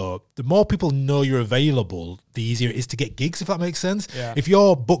you grow, the more people know you're available, the easier it is to get gigs, if that makes sense. Yeah. If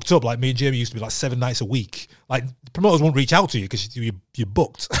you're booked up, like me and Jamie used to be like 7 nights a week, like the promoters won't reach out to you because you're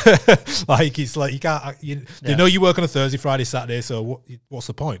booked. Like, it's like you can't, they know you work on a Thursday, Friday, Saturday, so what's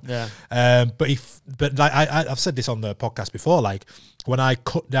the point? Yeah. But like I've said this on the podcast before, like when I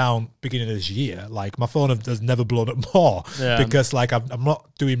cut down beginning of this year, like my phone has never blown up more because like I'm not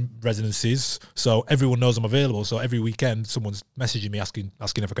doing residencies, so everyone knows I'm available. So every weekend someone's messaging me asking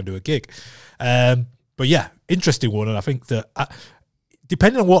if I can do a gig. But yeah, interesting one. And I think that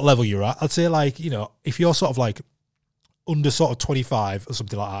depending on what level you're at, I'd say like, you know, if you're sort of like under sort of 25 or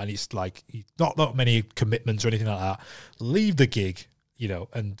something like that, and it's like not many commitments or anything like that, leave the gig, you know,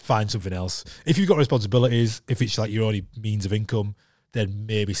 and find something else. If you've got responsibilities, if it's like your only means of income, then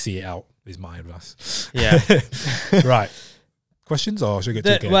maybe see it out is my advice. Yeah. Right. Questions or should we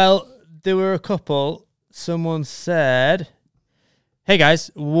get to it? Well, there were a couple. Someone said, hey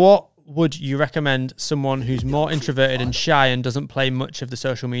guys, what would you recommend someone who's more introverted and shy and doesn't play much of the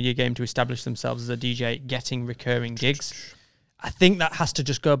social media game to establish themselves as a DJ getting recurring gigs? I think that has to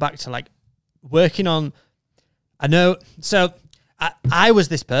just go back to like working on, I was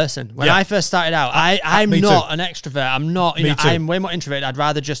this person when I first started out. I'm not an extrovert. I'm not, I'm way more introverted. I'd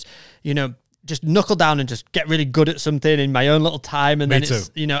rather just knuckle down and just get really good at something in my own little time. And then it's,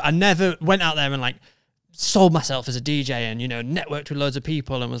 I never went out there and like sold myself as a DJ and, networked with loads of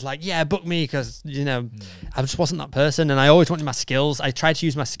people and was like, yeah, book me because, I just wasn't that person. And I always wanted my skills. I tried to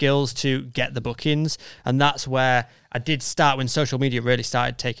use my skills to get the bookings. And that's where I did start when social media really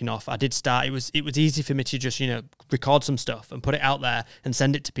started taking off. I did start. It was easy for me to just, record some stuff and put it out there and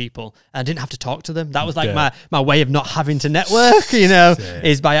send it to people. And I didn't have to talk to them. That was like my way of not having to network,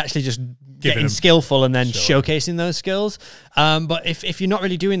 is by actually just getting skillful and then showcasing those skills. But if you're not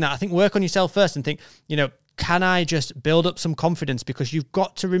really doing that, I think work on yourself first and think, can I just build up some confidence? Because you've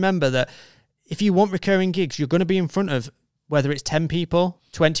got to remember that if you want recurring gigs, you're going to be in front of, whether it's 10 people,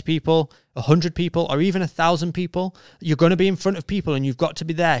 20 people, 100 people, or even 1,000 people, you're going to be in front of people and you've got to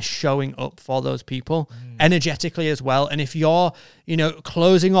be there showing up for those people energetically as well. And if you're,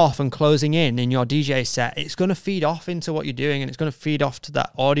 closing off and closing in your DJ set, it's going to feed off into what you're doing and it's going to feed off to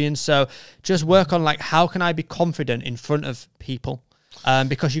that audience. So just work on like, how can I be confident in front of people?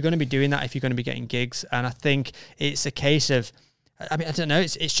 Because you're going to be doing that if you're going to be getting gigs. And I think it's a case of, I don't know,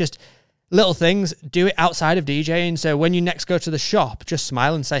 it's just little things. Do it outside of DJing. So when you next go to the shop, just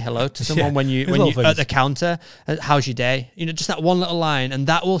smile and say hello to someone when you at the counter. How's your day? Just that one little line, and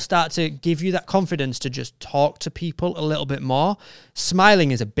that will start to give you that confidence to just talk to people a little bit more.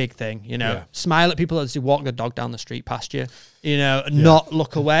 Smiling is a big thing. Smile at people as you walk the dog down the street past you. Not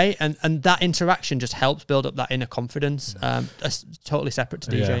look away, and that interaction just helps build up that inner confidence. That's totally separate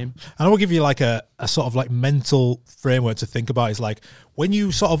to DJing. And I will give you like a sort of like mental framework to think about. Is like when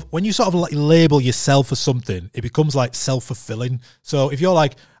you sort of like label yourself as something, it becomes like self-fulfilling. So if you're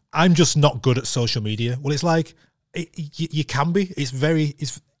like, I'm just not good at social media, well, it's like you can be.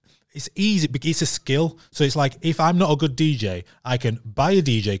 It's easy. It's a skill. So it's like, if I'm not a good DJ, I can buy a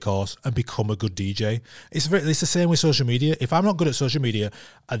DJ course and become a good DJ. It's the same with social media. If I'm not good at social media,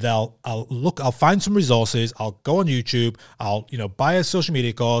 I'll find some resources. I'll go on YouTube. I'll, buy a social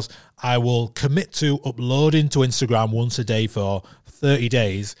media course. I will commit to uploading to Instagram once a day for 30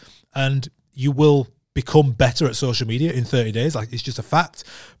 days. And you will become better at social media in 30 days. Like, it's just a fact.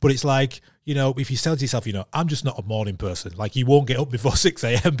 But it's like, if you tell to yourself, I'm just not a morning person. Like, you won't get up before 6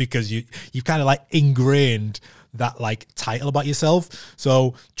 a.m. because you've kind of like ingrained that like title about yourself.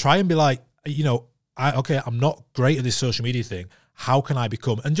 So try and be like, I'm not great at this social media thing. How can I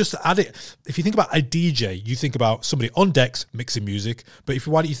become? And just to add it, if you think about a DJ, you think about somebody on decks mixing music. But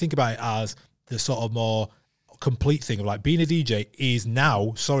why don't you think about it as the sort of more complete thing of like being a DJ is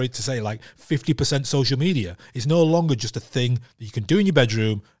now, sorry to say, like 50% social media. It's no longer just a thing that you can do in your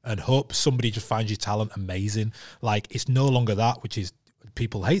bedroom and hope somebody just finds your talent amazing. Like, it's no longer that, which is,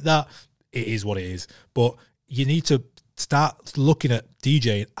 people hate that. It is what it is. But you need to start looking at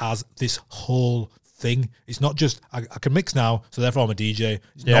DJing as this whole thing. It's not just I can mix now, so therefore I'm a DJ.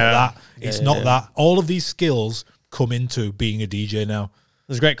 It's not that. It's not that. All of these skills come into being a DJ now.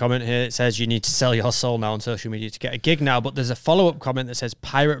 There's a great comment here. It says you need to sell your soul now on social media to get a gig now. But there's a follow-up comment that says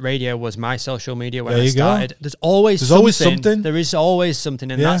pirate radio was my social media when I started. There's always something. There is always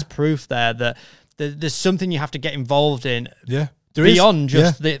something, and that's proof there that there's something you have to get involved in. Yeah. Beyond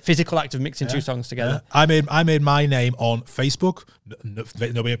just the physical act of mixing two songs together. Yeah. I made my name on Facebook.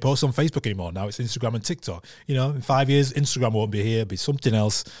 Nobody posts on Facebook anymore. Now it's Instagram and TikTok. You know, in 5 years, Instagram won't be here, it'll be something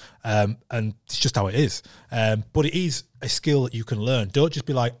else. And it's just how it is. But it is a skill that you can learn. Don't just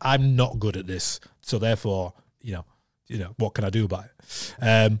be like, I'm not good at this, so therefore, you know, what can I do about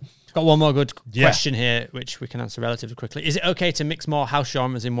it? Got one more good question here, which we can answer relatively quickly. Is it okay to mix more house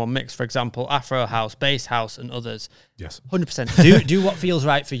genres in one mix? For example, Afro house, bass house, and others. Yes, 100%. Do what feels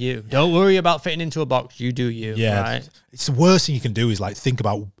right for you. Don't worry about fitting into a box. You do you. Yeah, right? It's the worst thing you can do is like think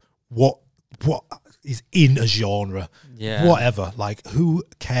about what is in a genre. Yeah, whatever. Like, who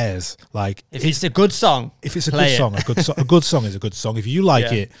cares? Like, if it's a good song, a good song is a good song. If you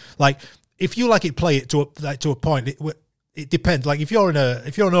like it, like if you like it, play it to a point. It depends. Like if you're an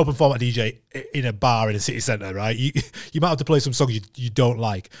open format DJ in a bar in a city centre, right? You might have to play some songs you don't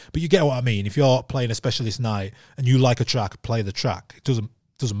like, but you get what I mean. If you're playing a specialist night and you like a track, play the track. It doesn't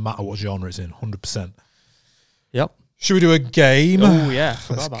matter what genre it's in. 100%. Yep. Should we do a game? Oh yeah.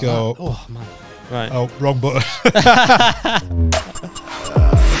 Let's go. That. Oh man. Right. Oh, wrong button.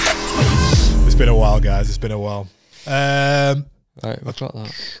 It's been a while, guys. It's been a while. Right, I've got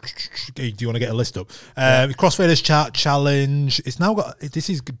that. Do you want to get a list up? Crossfaders Chart Challenge. It's now got. This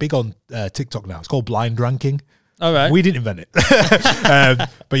is big on TikTok now. It's called blind ranking. All right. We didn't invent it,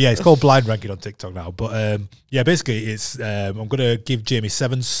 but yeah, it's called blind ranking on TikTok now. But yeah, basically, it's I'm gonna give Jamie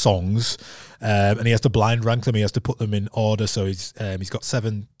 7 songs, and he has to blind rank them. He has to put them in order. So he's got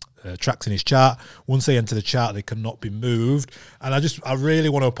 7 tracks in his chart. Once they enter the chart, they cannot be moved. And I really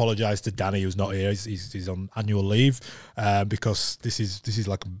want to apologise to Danny, who's not here. He's on annual leave because this is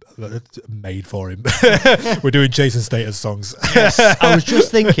like made for him. We're doing Jason Status songs. Yes, I was just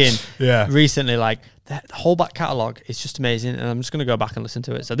thinking recently, like the whole back catalogue is just amazing, and I'm just going to go back and listen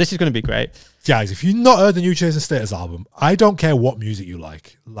to it. So this is going to be great. Guys, if you've not heard the new Jason Status album, I don't care what music you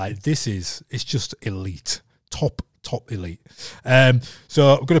like. Like it's just elite. Top elite.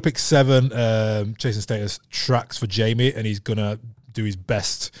 So I'm going to pick 7 Jason Status tracks for Jamie, and he's going to do his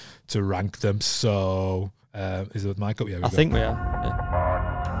best to rank them. So is the mic up? Yeah, I think we are.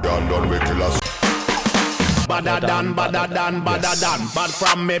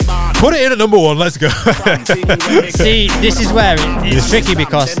 Put it in at number 1. Let's go. See, this is where it's tricky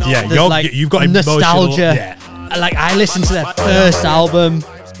because you've got nostalgia. Yeah. Like I listened to their first album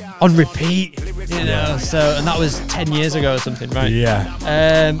on repeat, you know. So, and that was 10 years ago or something, right? Yeah.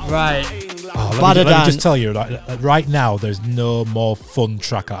 Right. Let me just tell you, right now, there's no more fun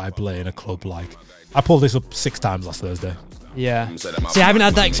track I play in a club. Like, I pulled this up 6 times last Thursday. Yeah. See, I haven't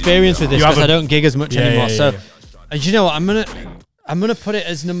had that experience with this because I don't gig as much anymore. So, you know what? I'm gonna put it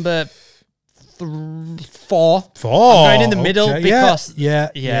as number 4. I'm going in the middle because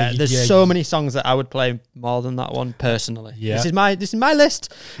there's so many songs that I would play more than that one personally. Yeah. This is my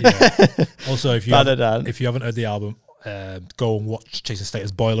list. Yeah. Also, if you haven't heard the album, go and watch Jason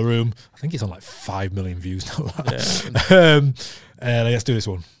Status Boiler Room. I think it's on like 5 million views now. Yeah. Let's do this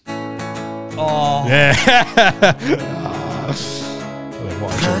one. Oh yeah.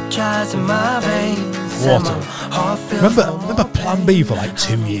 Water. Remember Plan B for like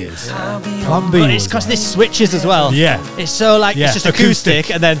 2 years. Plan B. But it's because this switches as well. Yeah. It's so like it's just acoustic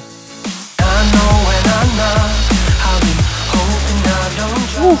and then.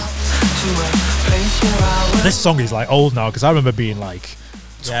 This song is like old now because I remember being like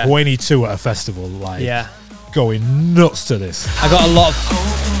 22 at a festival, like going nuts to this. I got a lot of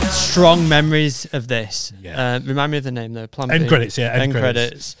strong memories of this. Remind me of the name though. Plan B. End credits, yeah. End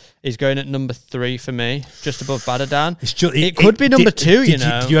credits is going at number 3 for me, just above Badadan. It could be number 2. You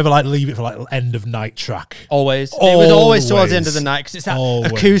know. Did you ever like leave it for like end of night track? Always. It was always towards the end of the night because it's that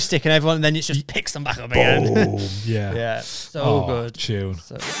acoustic and everyone, and then it just picks them back up again. Yeah. Yeah. So good. Tune.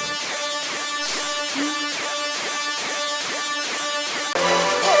 So good.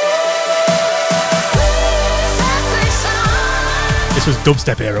 This was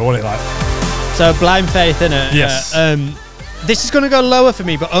dubstep era, wasn't it? Like, so Blind Faith, innit? Yes. This is going to go lower for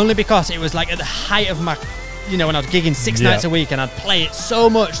me, but only because it was like at the height of my, you know, when I was gigging 6 nights a week, and I'd play it so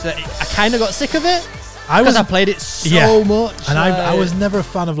much that I kind of got sick of it because I played it so much. And I was never a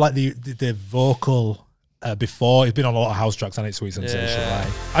fan of like the vocal before. It's been on a lot of house tracks and it's Sweet Sensation. Yeah.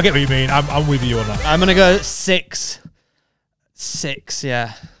 Like, I get what you mean. I'm with you on that. I'm going to go 6. 6,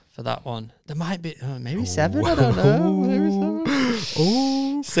 yeah. for that one. There might be maybe 7. I don't know. Maybe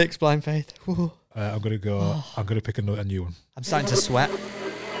 7. 6 Blind Faith. I'm gonna go. I'm gonna pick a new one. I'm starting to sweat.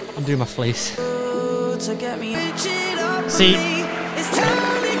 I'm doing my fleece. See,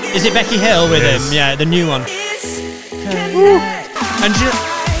 is it Becky Hill with him? Yeah, the new one. And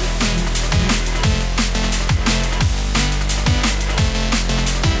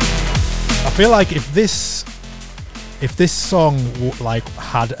I feel like if this song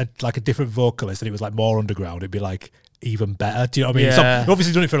had a different vocalist and it was like more underground, it'd be like even better. Do you know what I mean? Yeah. It's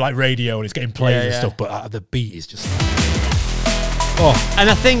obviously done it for like radio and it's getting plays and stuff, but the beat is just. Oh, and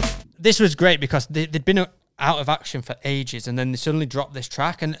I think this was great because they'd been out of action for ages, and then they suddenly dropped this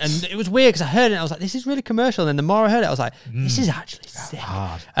track, and it was weird because I heard it and I was like, this is really commercial, and then the more I heard it I was like, this is actually sick.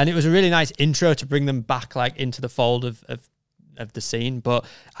 Hard. And it was a really nice intro to bring them back like into the fold of the scene. But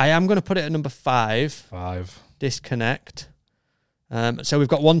I am going to put it at number 5. Disconnect. So we've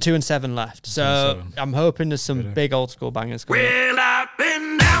got 1, 2 and 7 left, so I'm hoping there's some big old school bangers coming. Well, I've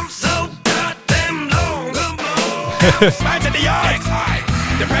been down so goddamn long ago. Back to the yard.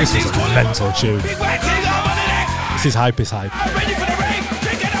 This is a mental tune. This is hype is hype. Ready for the ring,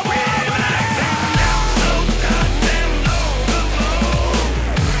 drinking away.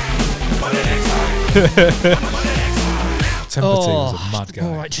 Temper T was a mad guy.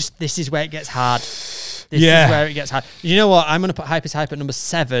 All right, just this is where it gets hard. This is where it gets hard. You know what? I'm going to put Hype is Hype at number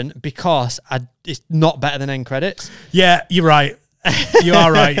 7 because it's not better than End Credits. Yeah, you're right. You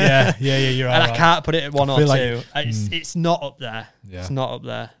are right. Yeah, you're right. And I can't put it at 1 or 2. Like, it's not up there. Yeah. It's not up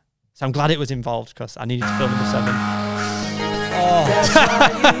there. So I'm glad it was involved because I needed to fill number 7.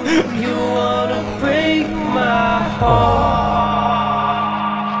 You wanna break my heart.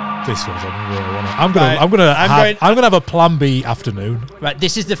 This was unreal. I'm gonna have a Plan B afternoon. Right,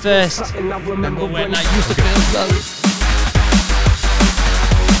 this is the first. Remember when I used to feel so.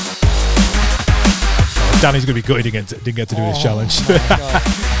 Danny's gonna be gutted he didn't get to do this challenge.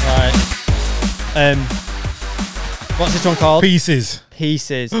 Right. What's this one called? Pieces.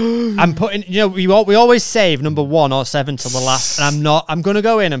 I'm putting. You know, we always save number 1 or 7 till the last, and I'm not. I'm gonna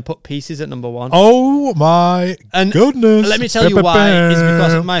go in and put Pieces at number 1. Oh my goodness! Let me tell you why. It's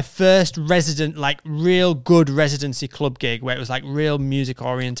because of my first real good residency club gig where it was like real music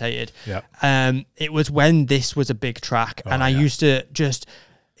orientated. Yeah. It was when this was a big track, and I used to just.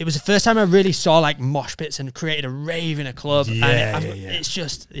 It was the first time I really saw like mosh pits and created a rave in a club. It's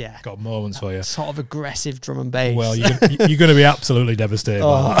just, got moments for you. Sort of aggressive drum and bass. Well, you're going to be absolutely devastated.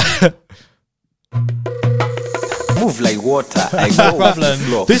 Move like water. No problem.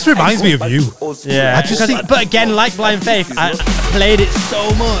 This reminds me of you. Yeah. But again, like Blind Faith, I played it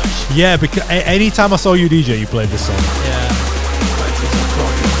so much. Yeah, because anytime I saw you DJ, you played this song. Yeah.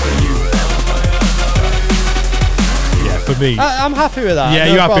 For me, I'm happy with that. Yeah,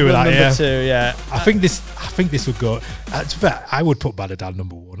 you're happy with that. Number 2, yeah. I think this would go. To be fair, I would put Badadan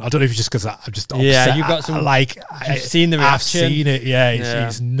number 1. I don't know if it's just because I'm just upset. Yeah, you got some. You've seen the reaction. I've seen it. Yeah,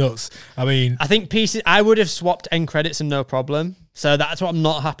 it's nuts. I mean, I think Pieces. I would have swapped End Credits and No Problem. So that's what I'm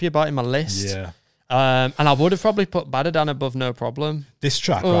not happy about in my list. Yeah. And I would have probably put Badadan above No Problem. This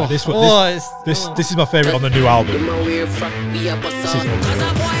track, right? This is my favorite on the new album.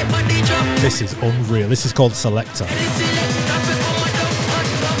 This is unreal. This is called Selector.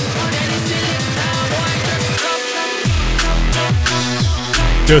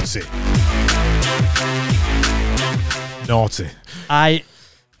 Dirty. Naughty. I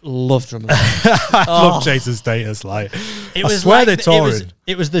love drum and bass. I love Jason's Status. Like, it was they're touring.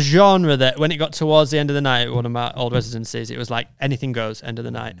 It was the genre that when it got towards the end of the night at one of my old residencies, it was like anything goes, end of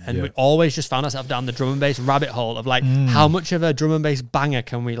the night. And we always just found ourselves down the drum and bass rabbit hole of like, how much of a drum and bass banger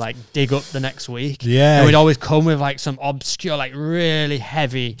can we like dig up the next week? Yeah. And we'd always come with like some obscure, like really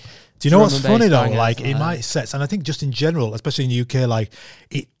heavy. Do you know what's funny though? Like in my sets, and I think just in general, especially in the UK, like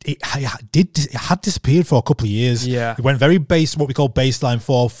it had disappeared for a couple of years. Yeah, it went very bass, what we call baseline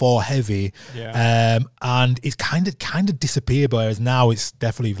 4/4 heavy. Yeah, and it's kind of disappeared. Whereas now it's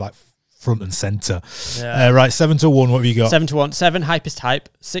definitely like front and center. Yeah. Right, 7 to 1. What have you got? 7 to 1. 7 Hype is Hype.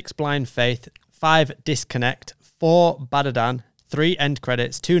 6 Blind Faith. 5 Disconnect. 4 Badadan. 3 End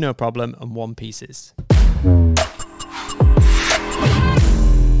Credits. 2 No Problem, and 1 Pieces.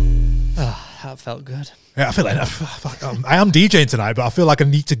 That felt good. Yeah, I feel like I am DJing tonight, but I feel like I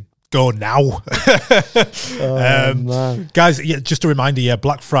need to go now. Guys, just a reminder,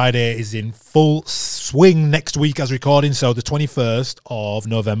 Black Friday is in full swing next week as recording. So the 21st of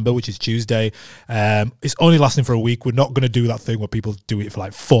November, which is Tuesday, it's only lasting for a week. We're not going to do that thing where people do it for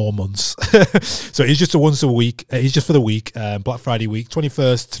like 4 months. So it's just once a week. It's just for the week, Black Friday week,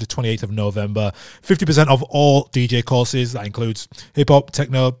 21st to the 28th of November. 50% of all DJ courses. That includes hip hop,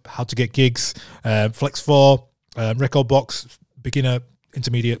 techno, how to get gigs, Flex 4, record box, beginner,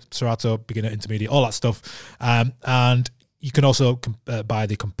 intermediate, Serato, beginner, intermediate, all that stuff. And you can also buy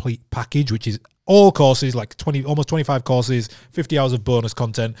the complete package, which is all courses, like almost 25 courses, 50 hours of bonus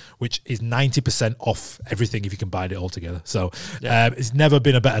content, which is 90% off everything if you combine it all together. So it's never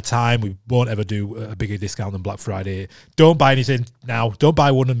been a better time. We won't ever do a bigger discount than Black Friday. Don't buy anything now. Don't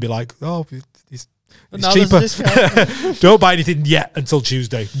buy one and be like, oh, it's cheaper. Don't buy anything yet until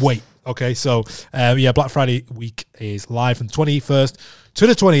Tuesday. Wait. Okay, so Black Friday week is live from the 21st to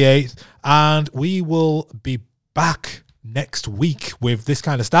the 28th, and we will be back next week with this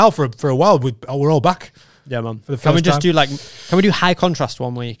kind of style for a while. We're all back. Yeah, man. Can we just do can we do high contrast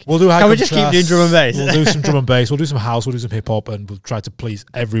one week? We'll do high contrast. Can we just keep doing drum and bass? We'll do some drum and bass. We'll do some house. We'll do some hip hop, and we'll try to please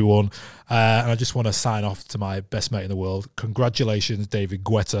everyone. And I just want to sign off to my best mate in the world. Congratulations, David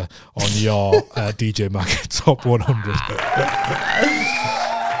Guetta, on your DJ Mag Top 100.